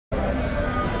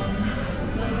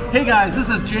Hey guys, this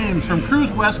is James from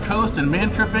Cruise West Coast and Man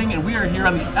Tripping, and we are here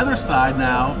on the other side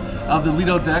now of the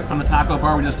Lido deck from the taco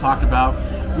bar we just talked about.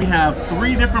 We have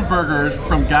 3 different burgers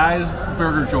from Guy's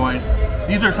Burger Joint.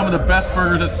 These are some of the best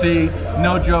burgers at sea,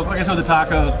 no joke. Like I said with the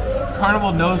tacos,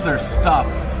 Carnival knows their stuff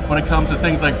when it comes to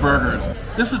things like burgers.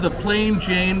 This is the Plain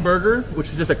Jane burger, which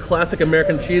is just a classic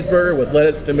American cheeseburger with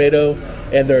lettuce, tomato,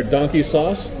 and their donkey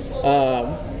sauce.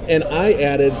 And I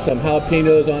added some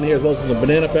jalapenos on here as well as some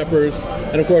banana peppers,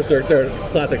 and of course their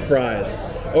classic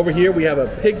fries. Over here we have a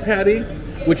pig patty,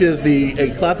 which is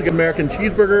a classic American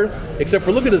cheeseburger, except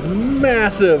for look at this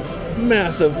massive,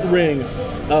 massive ring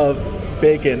of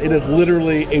bacon. It is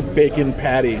literally a bacon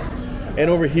patty. And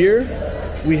over here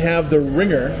we have the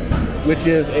ringer, which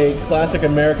is a classic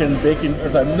American bacon,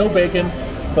 or sorry, no bacon,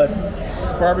 but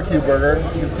barbecue burger.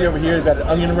 You can see over here you've got an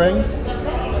onion ring.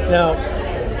 Now,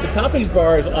 the toppings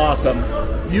bar is awesome.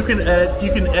 You can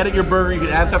edit your burger, you can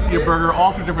add stuff to your burger,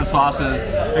 all sorts of different sauces.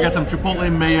 I got some chipotle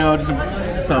mayo,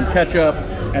 some ketchup,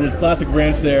 and there's classic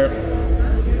ranch there.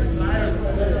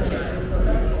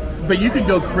 But you can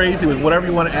go crazy with whatever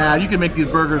you want to add. You can make these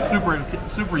burgers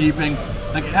super heaping.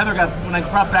 Like Heather got, when I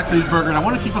brought back these burgers, I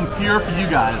want to keep them pure for you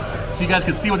guys, so you guys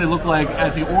can see what they look like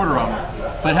as you order them.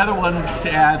 But Heather wanted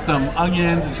to add some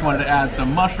onions, and she wanted to add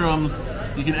some mushrooms.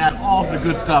 You can add all the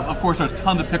good stuff. Of course, there's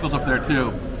tons of pickles up there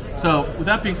too. So with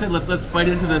that being said, let's bite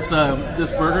into this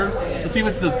this burger. Let's see if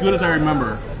it's as good as I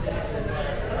remember.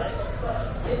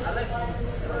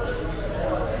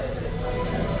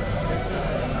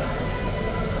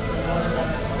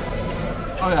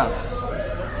 Oh yeah,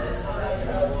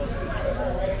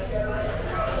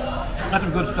 that's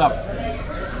some good stuff.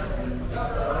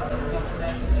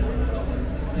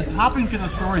 The toppings get the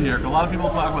story here. A lot of people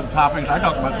talk about the toppings. I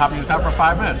talk about toppings for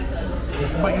 5 minutes.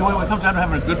 But you know, when it comes down to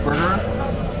having a good burger,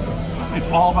 it's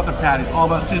all about the patty. It's all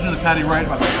about seasoning the patty right,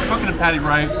 about cooking the patty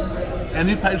right. And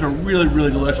these patties are really,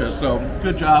 really delicious. So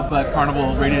good job,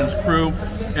 Carnival Radiance crew,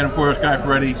 and of course Guy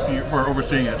Ferretti for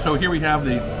overseeing it. So here we have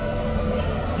the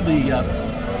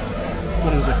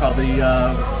what is it called?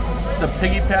 The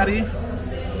piggy patty.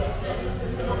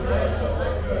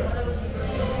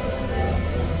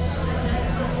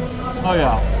 Oh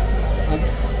yeah.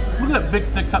 Look at that big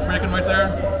thick cut bacon right there.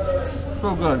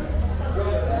 So good.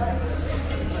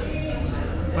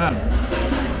 Man.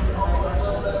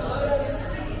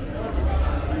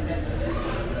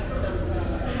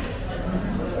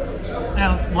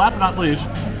 And last but not least,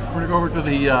 we're gonna go over to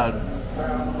the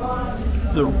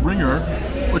ringer,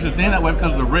 which is named that way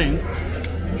because of the ring.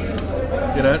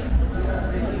 Get it?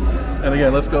 And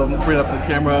again, let's go bring it up to the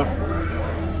camera.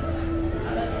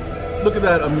 Look at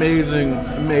that amazing,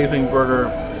 amazing burger.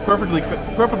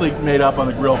 Perfectly made up on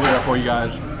the grill here for you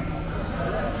guys.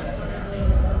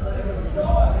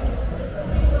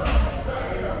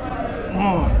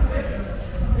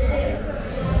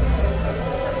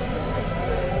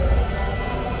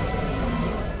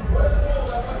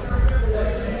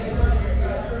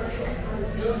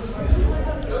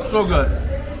 So good.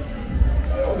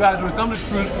 Guys, when it comes to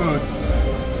cruise food,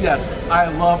 yes, I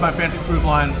love my fancy cruise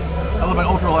line. I love my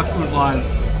ultra luxe cruise line.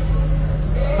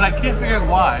 But I can't figure out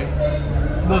why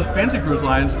those fancy cruise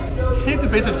lines can't do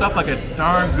basic stuff like a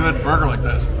darn good burger like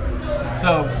this.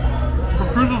 So for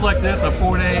cruises like this, a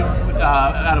 4-day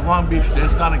out of Long Beach to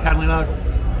Escon and Catalina,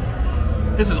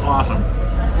 this is awesome.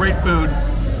 Great food,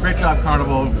 great job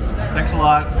Carnival. Thanks a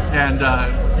lot, and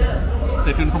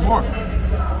stay tuned for more.